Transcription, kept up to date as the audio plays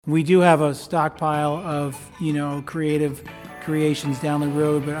We do have a stockpile of, creative creations down the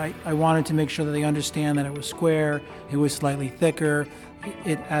road, but I wanted to make sure that they understand that it was square, it was slightly thicker.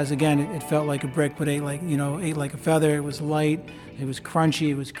 It felt like a brick, but ate like a feather. It was light, it was crunchy,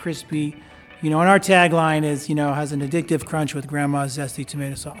 it was crispy. And our tagline is, has an addictive crunch with grandma's zesty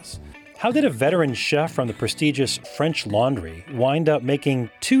tomato sauce. How did a veteran chef from the prestigious French Laundry wind up making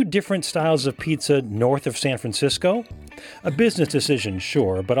two different styles of pizza north of San Francisco? A business decision,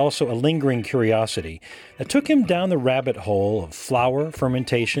 sure, but also a lingering curiosity that took him down the rabbit hole of flour,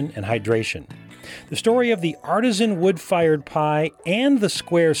 fermentation, and hydration. The story of the artisan wood-fired pie and the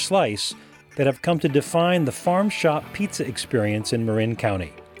square slice that have come to define the farm shop pizza experience in Marin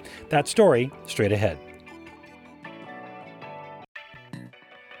County. That story, straight ahead.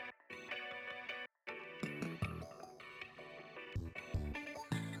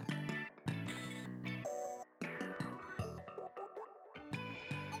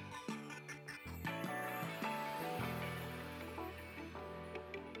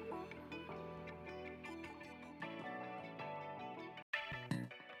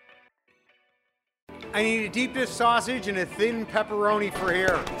 I need a deep dish sausage and a thin pepperoni for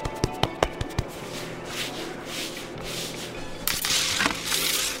here.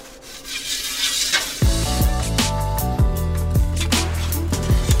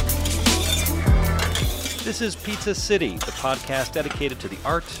 This is Pizza City, the podcast dedicated to the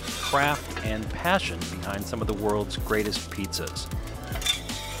art, craft, and passion behind some of the world's greatest pizzas.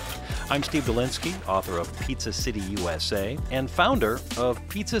 I'm Steve Dolinsky, author of Pizza City USA and founder of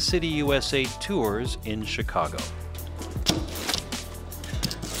Pizza City USA Tours in Chicago.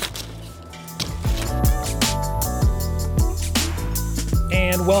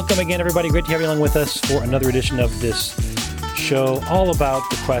 And welcome again, everybody. Great to have you along with us for another edition of this show, all about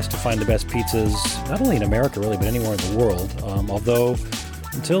the quest to find the best pizzas, not only in America, really, but anywhere in the world. Although,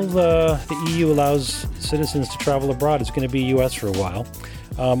 until the EU allows citizens to travel abroad, it's going to be U.S. for a while.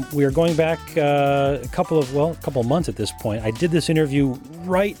 We are going back a couple of months at this point. I did this interview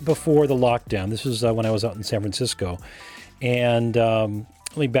right before the lockdown. This was when I was out in San Francisco. And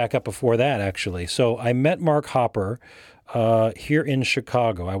let me back up before that, actually. So I met Mark Hopper here in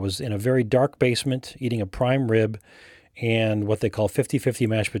Chicago. I was in a very dark basement eating a prime rib and what they call 50-50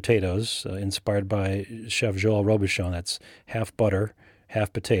 mashed potatoes, inspired by Chef Joel Robuchon. That's half butter,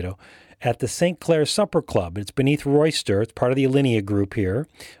 half potato, at the St. Clair Supper Club. It's beneath Royster. It's part of the Alinea group here.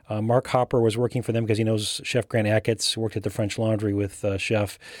 Mark Hopper was working for them because he knows Chef Grant Achatz, worked at the French Laundry with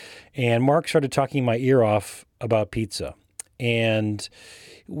Chef. And Mark started talking my ear off about pizza. And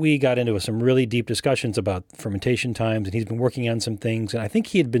we got into some really deep discussions about fermentation times, and he's been working on some things. And I think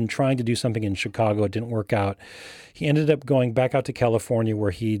he had been trying to do something in Chicago. It didn't work out. He ended up going back out to California,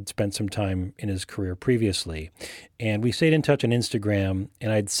 where he'd spent some time in his career previously. And we stayed in touch on Instagram,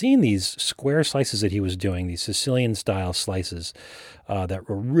 and I'd seen these square slices that he was doing, these Sicilian-style slices that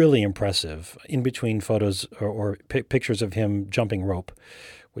were really impressive, in between photos or pictures of him jumping rope,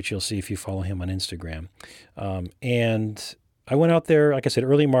 which you'll see if you follow him on Instagram. And I went out there, like I said,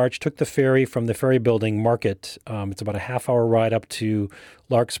 early March, took the ferry from the Ferry building market. It's about a half-hour ride up to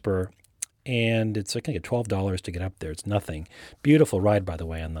Larkspur, and it's I think $12 to get up there. It's nothing. Beautiful ride, by the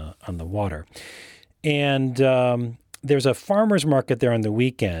way, on the water. And there's a farmer's market there on the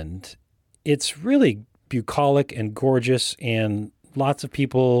weekend. It's really bucolic and gorgeous, and lots of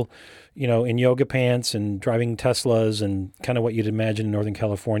people, in yoga pants and driving Teslas and kind of what you'd imagine in Northern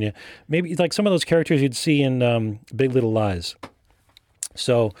California. Maybe like some of those characters you'd see in Big Little Lies.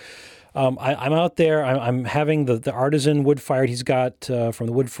 So I'm out there. I'm having the artisan wood-fired he's got from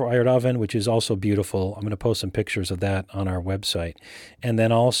the wood-fired oven, which is also beautiful. I'm going to post some pictures of that on our website. And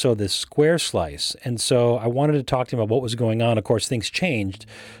then also this square slice. And so I wanted to talk to him about what was going on. Of course, things changed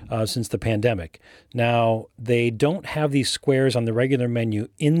since the pandemic. Now, they don't have these squares on the regular menu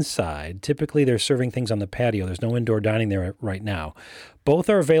inside. Typically, they're serving things on the patio. There's no indoor dining there right now. Both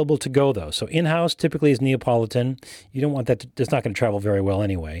are available to go, though. So in-house typically is Neapolitan. You don't want that. That's not going to travel very well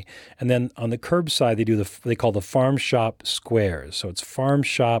anyway. And then on the curbside, they call the Farm Shop Squares. So it's Farm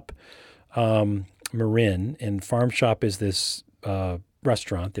Shop Marin, and Farm Shop is this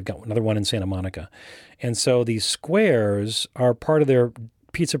restaurant. They've got another one in Santa Monica. And so these squares are part of their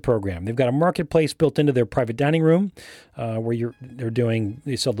pizza program. They've got a marketplace built into their private dining room where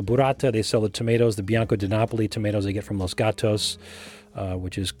they sell the burrata, they sell the tomatoes, the Bianco di Napoli tomatoes they get from Los Gatos,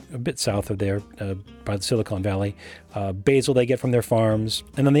 which is a bit south of there by the Silicon Valley. Basil they get from their farms.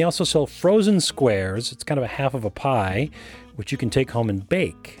 And then they also sell frozen squares. It's kind of a half of a pie, which you can take home and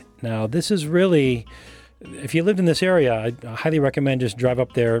bake. Now, this is really if you lived in this area, I highly recommend just drive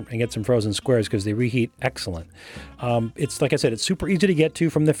up there and get some frozen squares because they reheat excellent. It's like I said, it's super easy to get to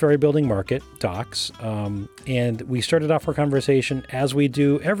from the Ferry Building Market docks. And we started off our conversation, as we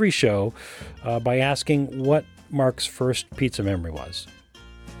do every show, by asking what Mark's first pizza memory was.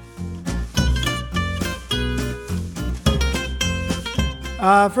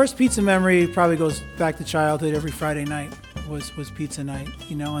 First pizza memory probably goes back to childhood. Every Friday night was pizza night,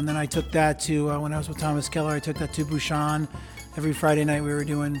 and then I took that to, when I was with Thomas Keller, I took that to Bouchon. Every Friday night we were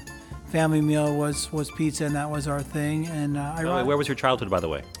doing family meal was pizza, and that was our thing. And where was your childhood, by the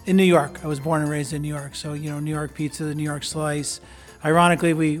way? In New York. I was born and raised in New York. So, New York pizza, the New York slice.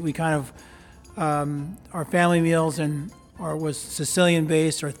 Ironically, we kind of, our family meals was Sicilian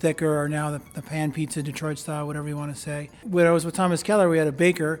based or thicker, or now the pan pizza, Detroit style, whatever you want to say. When I was with Thomas Keller, we had a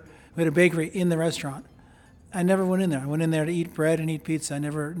bakery in the restaurant. I never went in there. I went in there to eat bread and eat pizza. I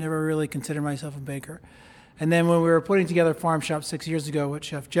never really considered myself a baker. And then when we were putting together Farmshop 6 years ago with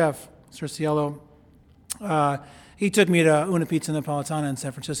Chef Jeff Sicilian, he took me to Una Pizza Napolitana in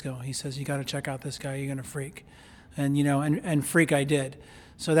San Francisco. He says, "You got to check out this guy. You're gonna freak," and and freak I did.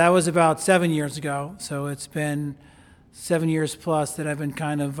 So that was about 7 years ago. So it's been 7 years plus that I've been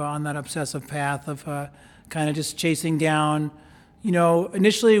kind of on that obsessive path of kind of just chasing down,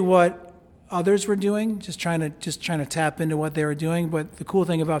 initially what others were doing, just trying to tap into what they were doing. But the cool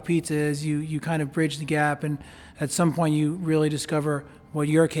thing about pizza is you kind of bridge the gap, and at some point you really discover what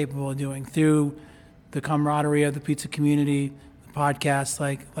you're capable of doing through the camaraderie of the pizza community, the podcasts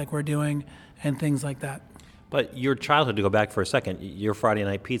like we're doing, and things like that. But your childhood, to go back for a second, your Friday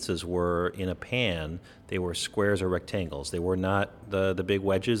night pizzas were in a pan. They were squares or rectangles. They were not the big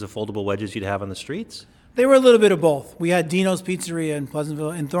wedges, the foldable wedges you'd have on the streets? They were a little bit of both. We had Dino's Pizzeria in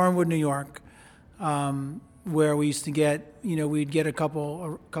Pleasantville, in Thornwood, New York, where we used to get, we'd get a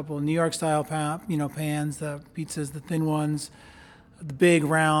couple of New York style pans, the pizzas, the thin ones, the big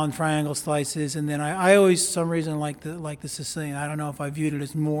round triangle slices, and then I always, for some reason, like the Sicilian. I don't know if I viewed it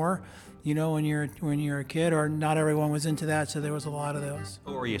as more, when you're a kid, or not everyone was into that, so there was a lot of those.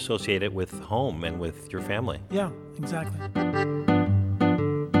 Or you associate it with home and with your family. Yeah, exactly.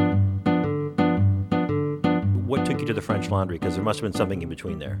 What took you to the French Laundry? Because there must have been something in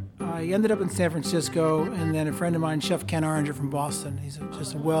between there. I ended up in San Francisco, and then a friend of mine, Chef Ken Oringer from Boston. He's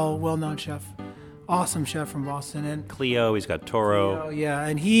just a well-known chef, awesome chef from Boston. And Cleo, he's got Toro. Yeah,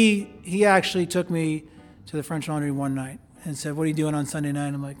 and he actually took me to the French Laundry one night and said, "What are you doing on Sunday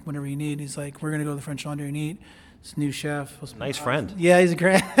night?" I'm like, "Whatever you need." He's like, "We're going to go to the French Laundry and eat." It's a new chef. Nice friend. Yeah, he's a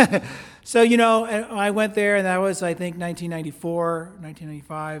great. So, I went there, and that was, I think, 1994,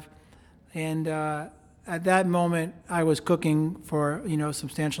 1995. And at that moment, I was cooking for, a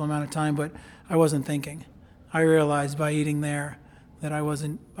substantial amount of time, but I wasn't thinking. I realized by eating there that I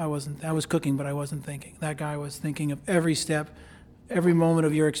was cooking, but I wasn't thinking. That guy was thinking of every step, every moment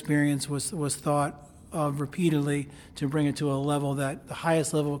of your experience was thought of repeatedly to bring it to a level that the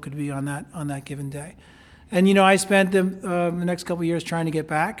highest level it could be on that given day. And, I spent the next couple of years trying to get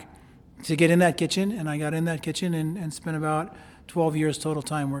back to get in that kitchen, and I got in that kitchen and spent about 12 years total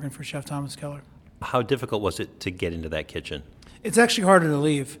time working for Chef Thomas Keller. How difficult was it to get into that kitchen? It's actually harder to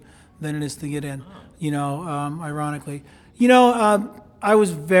leave than it is to get in, ironically. I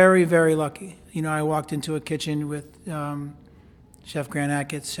was very, very lucky. I walked into a kitchen with Chef Grant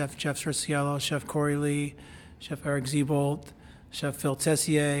Achatz, Chef Sicilian, Chef Corey Lee, Chef Eric Ziebold, Chef Phil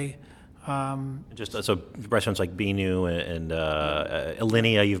Tessier. Just so restaurants like Binu and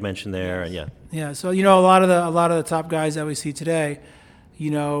Alinea you've mentioned there, and yeah. Yeah, so a lot of the top guys that we see today,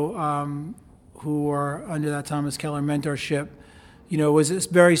 who are under that Thomas Keller mentorship, was this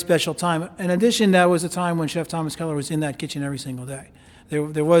very special time. In addition, that was a time when Chef Thomas Keller was in that kitchen every single day.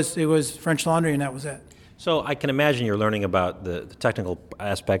 It was French Laundry, and that was it. So I can imagine you're learning about the technical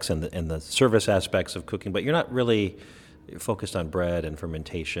aspects and the service aspects of cooking, but you're not really focused on bread and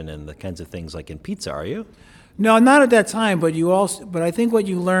fermentation and the kinds of things like in pizza, are you? No, not at that time. But I think what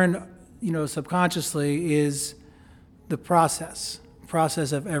you learn, subconsciously is the process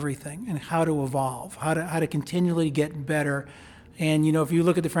of everything and how to evolve, how to continually get better. And, if you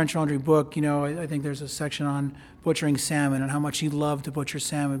look at the French Laundry book, I think there's a section on butchering salmon and how much he loved to butcher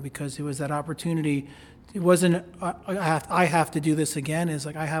salmon because it was that opportunity. It wasn't, I have to do this again. It's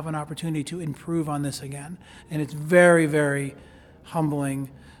like I have an opportunity to improve on this again. And it's very, very humbling,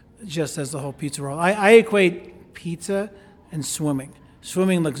 just as the whole pizza world. I equate pizza and swimming.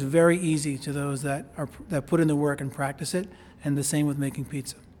 Swimming looks very easy to those that put in the work and practice it, and the same with making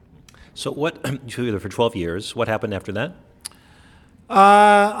pizza. So you were there for 12 years. What happened after that?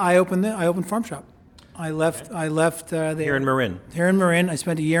 I opened Farmshop. I left there. Here in Marin. Here in Marin. I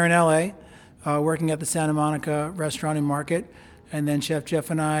spent a year in L.A. working at the Santa Monica Restaurant and Market. And then Chef Jeff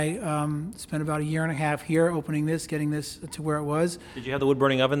and I spent about a year and a half here opening this, getting this to where it was. Did you have the wood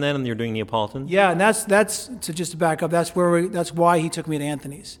burning oven then, and you're doing Neapolitan? Yeah, and that's to just to back up. That's why he took me to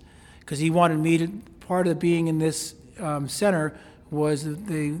Anthony's, because he wanted me to. Part of being in this center was that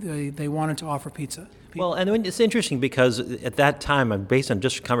they wanted to offer pizza. Well, and it's interesting because at that time, based on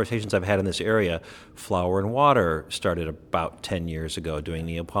just conversations I've had in this area, Flour and Water started about 10 years ago doing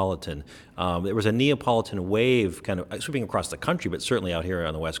Neapolitan. There was a Neapolitan wave kind of sweeping across the country, but certainly out here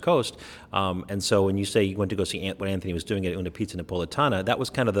on the West Coast. And so when you say you went to go see what Anthony was doing at Una Pizza Napolitana, that was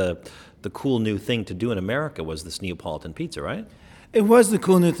kind of the cool new thing to do in America, was this Neapolitan pizza, right? It was the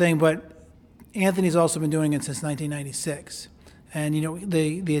cool new thing, but Anthony's also been doing it since 1996. And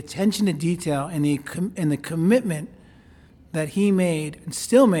the attention to detail and the commitment that he made and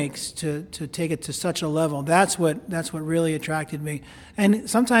still makes to take it to such a level, that's what really attracted me. And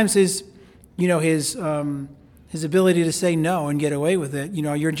sometimes his ability to say no and get away with it,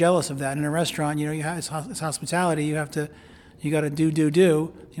 you're jealous of that in a restaurant. It's hospitality. You got to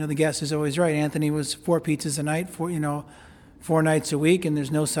do. The guest is always right. Anthony was 4 pizzas a night, 4 nights a week, and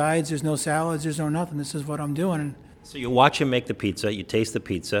there's no sides, there's no salads, there's no nothing. This is what I'm doing. So you watch him make the pizza, you taste the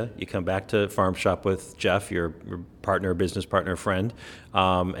pizza, you come back to Farm Shop with Jeff, your partner, business partner, friend,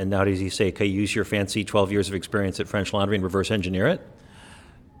 and now does he say, okay, use your fancy 12 years of experience at French Laundry and reverse engineer it?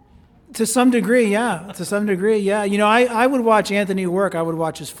 To some degree, yeah. I would watch Anthony work. I would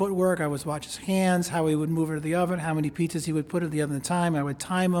watch his footwork. I would watch his hands, how he would move it to the oven, how many pizzas he would put in the oven at a time. I would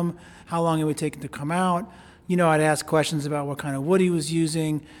time him, how long it would take him to come out. I'd ask questions about what kind of wood he was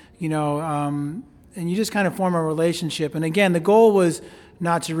using, and you just kind of form a relationship. And again, the goal was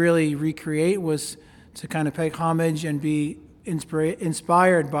not to really recreate, was to kind of pay homage and be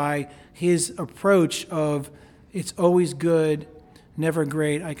inspired by his approach of it's always good, never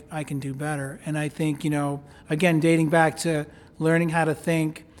great, I can do better. And I think, again, dating back to learning how to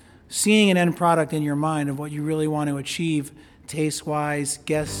think, seeing an end product in your mind of what you really want to achieve, taste-wise,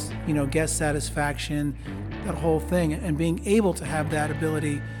 guest satisfaction, that whole thing, and being able to have that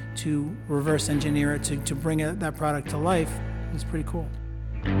ability to reverse engineer it, to bring that product to life is pretty cool.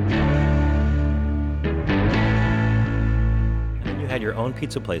 And you had your own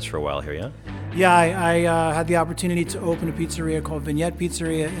pizza place for a while here, yeah? Yeah, I had the opportunity to open a pizzeria called Vignette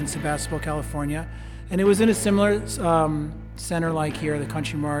Pizzeria in Sebastopol, California. And it was in a similar center like here, the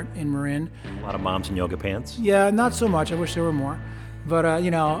Country Mart in Marin. A lot of moms in yoga pants? Yeah, not so much. I wish there were more. But,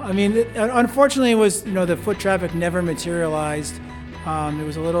 unfortunately, it was, the foot traffic never materialized. It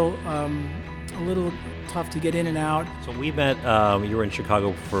was a little tough to get in and out. So we met, you were in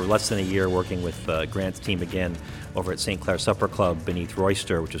Chicago for less than a year working with Grant's team again over at St. Clair Supper Club beneath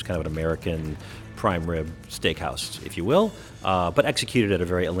Royster, which is kind of an American prime rib steakhouse, if you will, but executed at a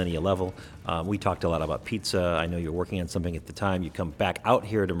very Alinea level. We talked a lot about pizza. I know you were working on something at the time. You come back out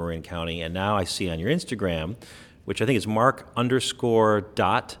here to Marin County, and now I see on your Instagram, which I think is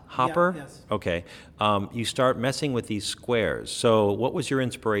Mark_.Hopper. Yeah, yes. Okay. You start messing with these squares. So what was your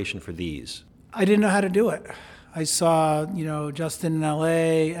inspiration for these? I didn't know how to do it. I saw, Justin in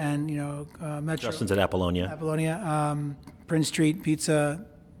L.A. and, Metro. Justin's at Apollonia. Prince Street Pizza,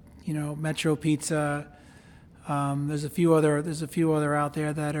 Metro Pizza. There's a few other out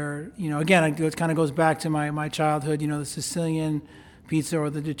there that are, again, it kind of goes back to my childhood, the Sicilian pizza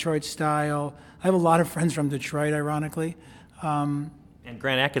or the Detroit style. I have a lot of friends from Detroit, ironically. And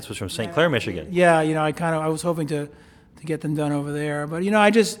Grant Achatz was from St. Clair, Michigan. Yeah, I was hoping to get them done over there, but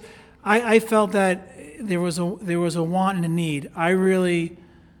I felt that there was a want and a need. I really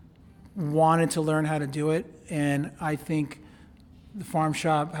wanted to learn how to do it, and I think the Farm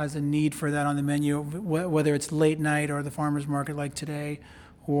Shop has a need for that on the menu, whether it's late night or the farmers market like today,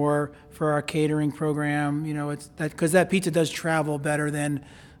 or for our catering program. It's that, because that pizza does travel better than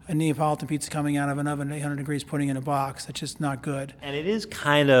a Neapolitan pizza coming out of an oven at 800 degrees, putting in a box. That's just not good. And it is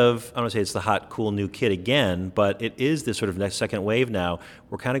kind of, I don't want to say it's the hot, cool new kid again, but it is this sort of next second wave now.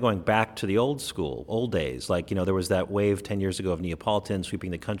 We're kind of going back to the old school, old days. Like, there was that wave 10 years ago of Neapolitan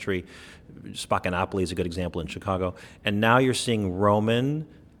sweeping the country. Spaccanapoli is a good example in Chicago. And now you're seeing Roman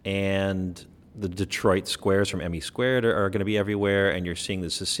and the Detroit squares from Emmy Squared are going to be everywhere, and you're seeing the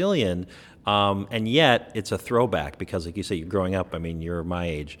Sicilian, and yet it's a throwback because, like you say, you're growing up. I mean, you're my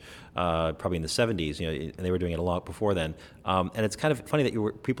age, probably in the 70s, and they were doing it a lot before then. And it's kind of funny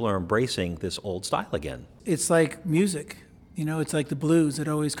that people are embracing this old style again. It's like music. It's like the blues. It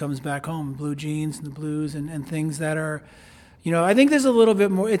always comes back home, blue jeans and the blues and things that are, I think there's a little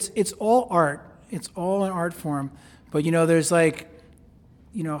bit more. It's all art. It's all an art form. But, there's like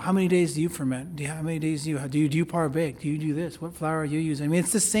how many days do you ferment? How many days do you par bake? Do you do this? What flour are you using? I mean,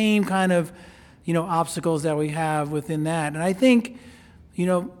 it's the same kind of, obstacles that we have within that. And I think,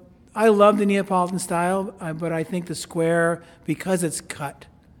 I love the Neapolitan style, but I think the square, because it's cut,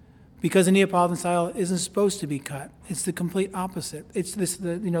 because the Neapolitan style isn't supposed to be cut. It's the complete opposite. It's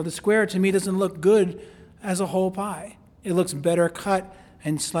the square to me doesn't look good as a whole pie. It looks better cut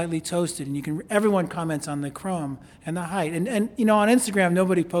and slightly toasted, and everyone comments on the crumb and the height. And on Instagram,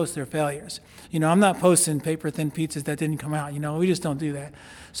 nobody posts their failures. I'm not posting paper thin pizzas that didn't come out. We just don't do that.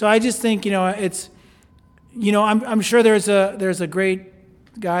 So I just think, it's, I'm sure there's a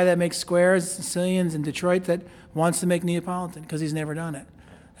great guy that makes squares, Sicilians in Detroit, that wants to make Neapolitan because he's never done it.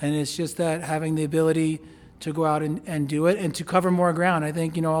 And it's just that having the ability to go out and do it and to cover more ground. I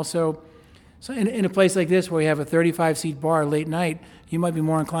think, also, so in a place like this where we have a 35-seat bar late night, you might be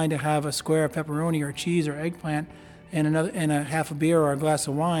more inclined to have a square of pepperoni or cheese or eggplant and a half a beer or a glass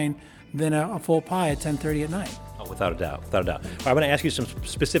of wine than a full pie at 10:30 at night. Oh, without a doubt. All right, I'm going to ask you some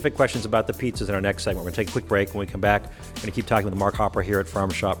specific questions about the pizzas in our next segment. We're going to take a quick break. When we come back, we're going to keep talking with Mark Hopper here at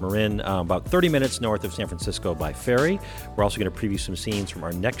Farmshop Marin, about 30 minutes north of San Francisco by ferry. We're also going to preview some scenes from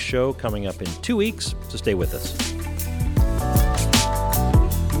our next show coming up in 2 weeks, so stay with us.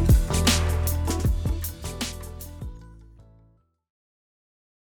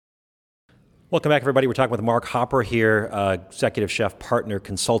 Welcome back, everybody. We're talking with Mark Hopper here, executive chef, partner,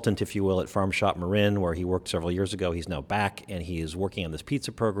 consultant, if you will, at Farmshop Marin, where he worked several years ago. He's now back, and he is working on this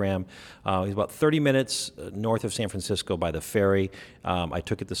pizza program. He's about 30 minutes north of San Francisco by the ferry. I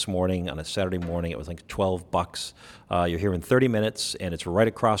took it this morning on a Saturday morning. It was like $12. You're here in 30 minutes, and it's right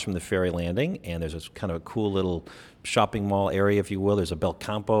across from the ferry landing, and there's this kind of a cool little shopping mall area, if you will. There's a Bel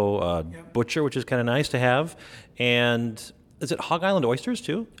Campo butcher, which is kind of nice to have, and is it Hog Island oysters,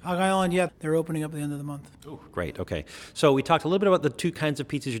 too? Hog Island, yeah. They're opening up at the end of the month. Oh, great. Okay. So we talked a little bit about the two kinds of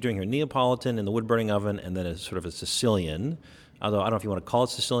pizzas you're doing here, Neapolitan in the wood-burning oven, and then a sort of a Sicilian. Although I don't know if you want to call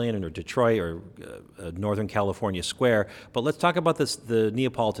it Sicilian or Detroit or Northern California square. But let's talk about the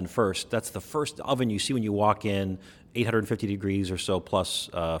Neapolitan first. That's the first oven you see when you walk in, 850 degrees or so plus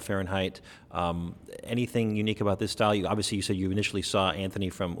Fahrenheit. Anything unique about this style? Obviously, you said you initially saw Anthony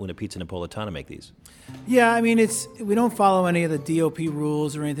from Una Pizza Napolitana make these. Yeah, I mean, we don't follow any of the DOP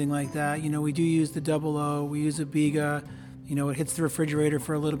rules or anything like that. We do use the double O. We use a Biga. It hits the refrigerator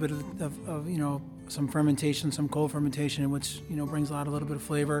for a little bit of some fermentation, some cold fermentation, which brings a little bit of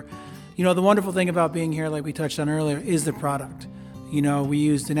flavor. The wonderful thing about being here, like we touched on earlier, is the product. We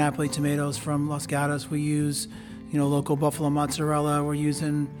use the Napoli tomatoes from Los Gatos. We use local buffalo mozzarella. We're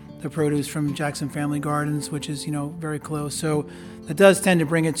using the produce from Jackson Family Gardens, which is, very close. So that does tend to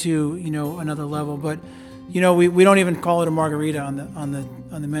bring it to, another level. But, we don't even call it a margarita on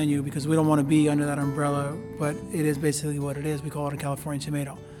the menu because we don't want to be under that umbrella. But it is basically what it is. We call it a California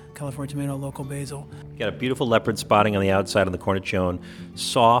tomato, local basil. You got a beautiful leopard spotting on the outside of the cornicione,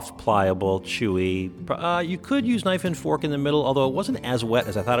 soft, pliable, chewy. You could use knife and fork in the middle, although it wasn't as wet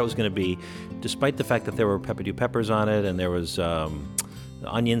as I thought it was going to be, despite the fact that there were pepperdew peppers on it and there was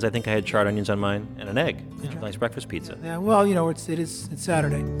onions. I think I had charred onions on mine, and an egg. Yeah, nice breakfast pizza. Yeah, well, it's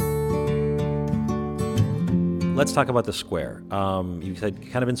Saturday. Let's talk about the square. You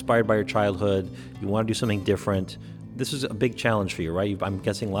said kind of inspired by your childhood. You want to do something different. This is a big challenge for you, right? I'm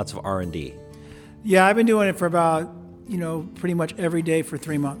guessing lots of R&D. Yeah, I've been doing it for about, pretty much every day for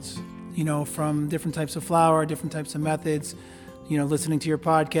 3 months. From different types of flour, different types of methods, listening to your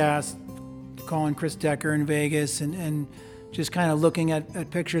podcast, calling Chris Decker in Vegas, and just kind of looking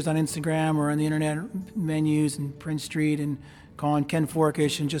at pictures on Instagram or on the internet menus and Prince Street and calling Ken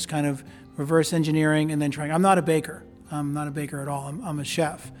Forkish and just kind of reverse engineering and then trying. I'm not a baker. I'm not a baker at all. I'm a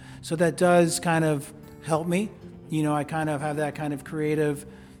chef. So that does kind of help me. I kind of have that kind of creative,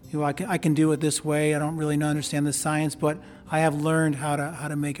 I can do it this way. I don't really understand the science, but I have learned how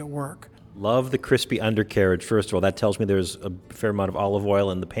to make it work. Love the crispy undercarriage, first of all. That tells me there's a fair amount of olive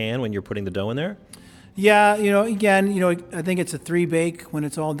oil in the pan when you're putting the dough in there? Yeah, again, I think it's a 3-bake. When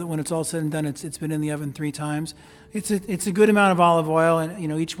it's all said and done, it's been in the oven 3 times. It's a good amount of olive oil,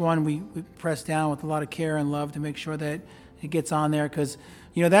 and each one we press down with a lot of care and love to make sure that it gets on there, because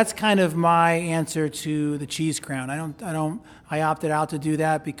that's kind of my answer to the cheese crown. I opted out to do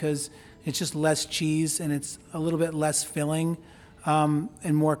that because it's just less cheese and it's a little bit less filling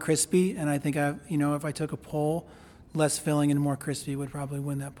and more crispy. And I think if I took a poll, less filling and more crispy would probably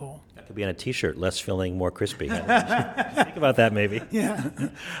win that poll. That could be on a T-shirt, less filling, more crispy. Think about that, maybe. Yeah.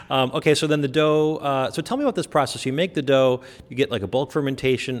 Okay, so then the dough, so tell me about this process. You make the dough, you get like a bulk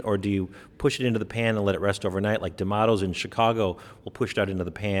fermentation, or do you push it into the pan and let it rest overnight? Like D'Amato's in Chicago will push it out into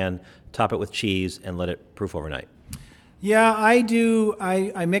the pan, top it with cheese, and let it proof overnight. Yeah, I do.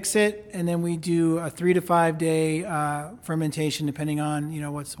 I mix it, and then we do a 3 to 5 day fermentation, depending on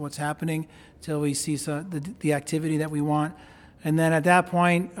what's happening, till we see the activity that we want, and then at that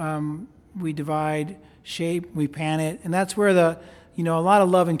point we divide, shape, we pan it, and that's where a lot of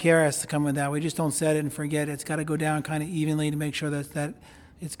love and care has to come with that. We just don't set it and forget it. It's got to go down kind of evenly to make sure that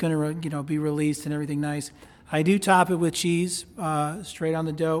it's going to be released and everything nice. I do top it with cheese, straight on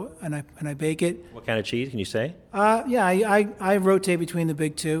the dough, and I bake it. What kind of cheese can you say? Yeah, I rotate between the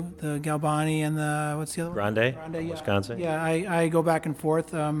big two, the Galbani and what's the other one? Grande, Yeah. Wisconsin. Yeah, I go back and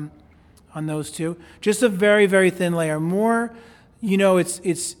forth on those two. Just a very, very thin layer. More,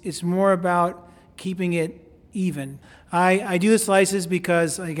 it's more about keeping it even. I do the slices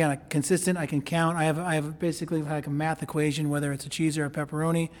because, again, consistent, I can count. I have basically like a math equation, whether it's a cheese or a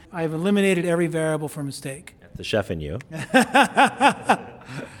pepperoni. I've eliminated every variable for mistake. The chef in you.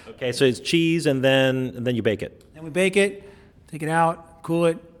 Okay, so it's cheese, and then you bake it. Then we bake it, take it out, cool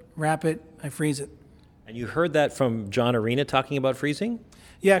it, wrap it, I freeze it. And you heard that from John Arena talking about freezing?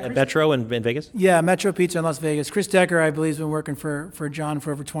 Yeah, at Metro in Vegas? Yeah, Metro Pizza in Las Vegas. Chris Decker, I believe, has been working for John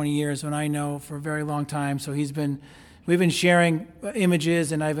for over 20 years, and I know for a very long time. So we've been sharing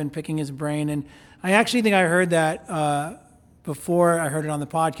images, and I've been picking his brain. And I actually think I heard that before I heard it on the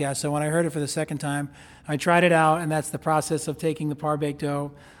podcast. So when I heard it for the second time, I tried it out, and that's the process of taking the par-baked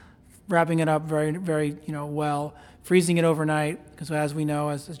dough, wrapping it up very, very, well, freezing it overnight, because as we know,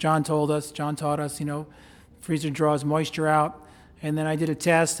 as John taught us, freezer draws moisture out. And then I did a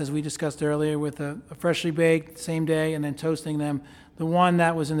test, as we discussed earlier, with a freshly baked, same day, and then toasting them. The one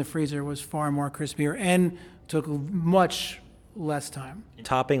that was in the freezer was far more crispier and took much less time.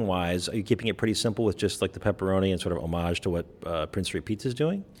 Topping-wise, are you keeping it pretty simple with just like the pepperoni and sort of homage to what Prince Street Pizza is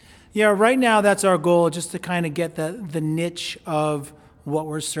doing? Yeah, right now that's our goal, just to kind of get the niche of what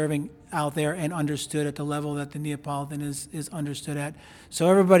we're serving out there and understood at the level that the Neapolitan is understood at. So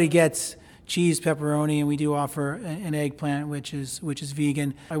everybody gets cheese, pepperoni, and we do offer an eggplant, which is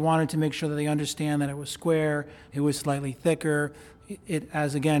vegan. I wanted to make sure that they understand that it was square, it was slightly thicker.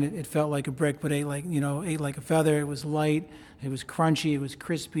 It felt like a brick, but ate like a feather. It was light, it was crunchy, it was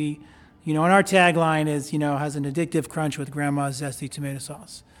crispy. And our tagline is, has an addictive crunch with grandma's zesty tomato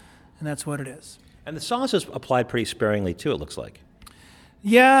sauce. And that's what it is. And the sauce is applied pretty sparingly too, it looks like.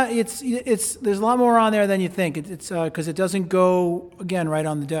 Yeah, it's there's a lot more on there than you think. It's because it doesn't go, again, right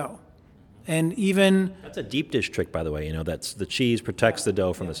on the dough. And even that's a deep dish trick, by the way. That's the cheese protects the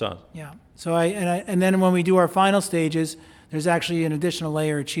dough from the sauce. Yeah. So and then when we do our final stages, there's actually an additional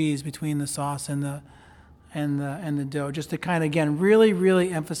layer of cheese between the sauce and the dough, just to kind of, again, really,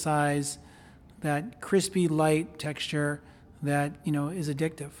 really emphasize that crispy, light texture that is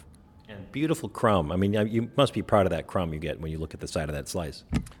addictive. And beautiful crumb. I mean, you must be proud of that crumb you get when you look at the side of that slice.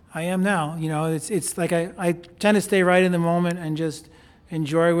 I am now. It's like I tend to stay right in the moment and just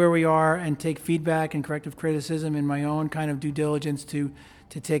enjoy where we are and take feedback and corrective criticism in my own kind of due diligence to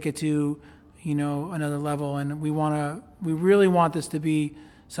take it to another level. And we really want this to be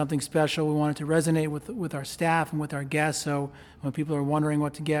something special. We want it to resonate with our staff and with our guests. So when people are wondering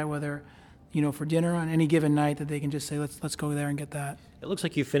what to get, whether for dinner on any given night, that they can just say, let's go there and get that. It looks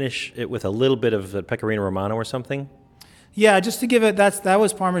like you finish it with a little bit of pecorino romano or something. Yeah, just to give it, that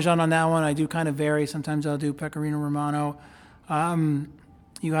was Parmesan on that one. I do kind of vary. Sometimes I'll do pecorino romano.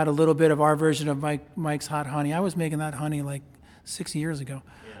 You had a little bit of our version of Mike's hot honey. I was making that honey like 6 years ago.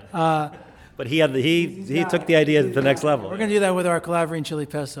 Yeah. But he took the idea to the next level. We're going to do that with our Calabrian chili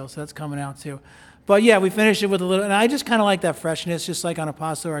pesto, so that's coming out too. But yeah, we finished it with a little, and I just kind of like that freshness, just like on a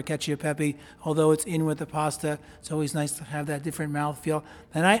pasta or a cacio e pepe. Although it's in with the pasta, it's always nice to have that different mouthfeel.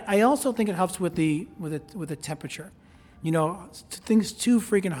 And I also think it helps with the temperature. Things too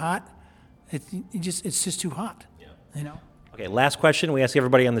freaking hot, it's just too hot. Yeah. Okay, last question. We ask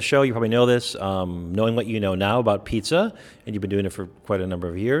everybody on the show, you probably know this, knowing what you know now about pizza, and you've been doing it for quite a number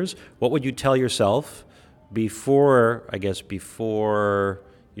of years, what would you tell yourself before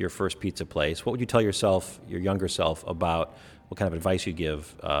your first pizza place? What would you tell yourself, your younger self, about what kind of advice you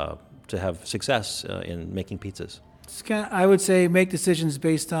give to have success in making pizzas? I would say make decisions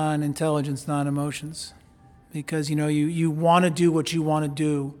based on intelligence, not emotions. Because, you want to do what you want to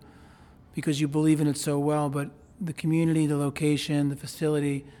do because you believe in it so well, but the community, the location, the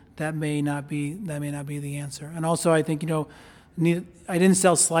facility, that may not be the answer. And also, I think, I didn't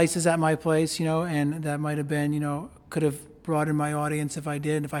sell slices at my place, and that might have been, could have broadened my audience if I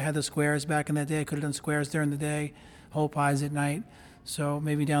did. If I had the squares back in that day, I could have done squares during the day, whole pies at night. So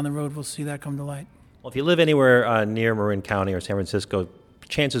maybe down the road we'll see that come to light. Well, if you live anywhere near Marin County or San Francisco,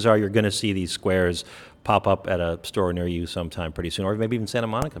 chances are you're going to see these squares pop up at a store near you sometime pretty soon, or maybe even Santa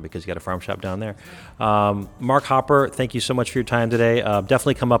Monica because you got a farm shop down there. Mark Hopper, thank you so much for your time today.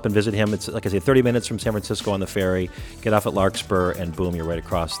 Definitely come up and visit him. It's, like I say, 30 minutes from San Francisco on the ferry. Get off at Larkspur, and boom, you're right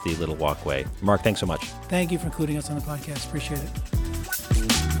across the little walkway. Mark, thanks so much. Thank you for including us on the podcast. Appreciate it.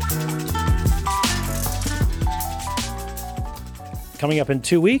 Coming up in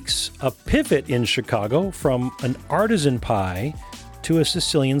 2 weeks, a pivot in Chicago from an artisan pie to a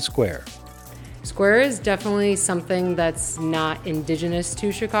Sicilian square. Square is definitely something that's not indigenous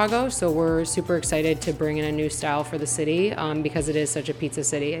to Chicago, so we're super excited to bring in a new style for the city because it is such a pizza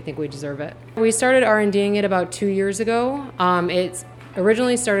city. I think we deserve it. We started R&Ding it about 2 years ago. It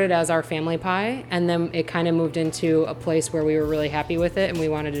originally started as our family pie, and then it kind of moved into a place where we were really happy with it and we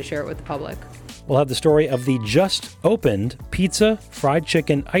wanted to share it with the public. We'll have the story of the just opened pizza, fried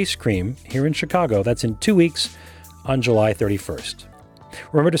chicken, ice cream here in Chicago. That's in 2 weeks on July 31st.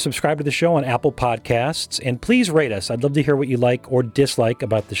 Remember to subscribe to the show on Apple Podcasts, and please rate us. I'd love to hear what you like or dislike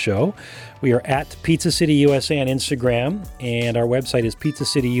about the show. We are at Pizza City USA on Instagram, and our website is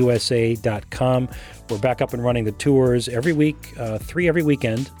pizzacityusa.com. We're back up and running the tours every week, 3 every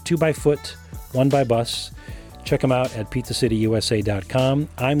weekend, 2 by foot, 1 by bus. Check them out at pizzacityusa.com.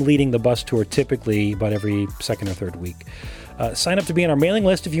 I'm leading the bus tour typically about every second or third week. Sign up to be on our mailing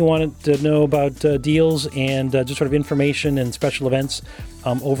list if you want to know about deals and just sort of information and special events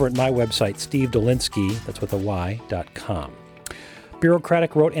over at my website, stevedolinsky, that's with a y.com.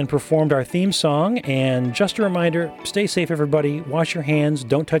 Bureaucratic wrote and performed our theme song, and just a reminder, stay safe, everybody. Wash your hands,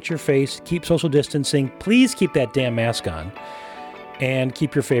 don't touch your face, keep social distancing, please keep that damn mask on, and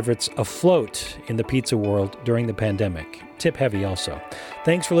keep your favorites afloat in the pizza world during the pandemic. Tip heavy also.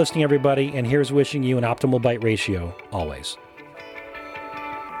 Thanks for listening, everybody, and here's wishing you an optimal bite ratio always.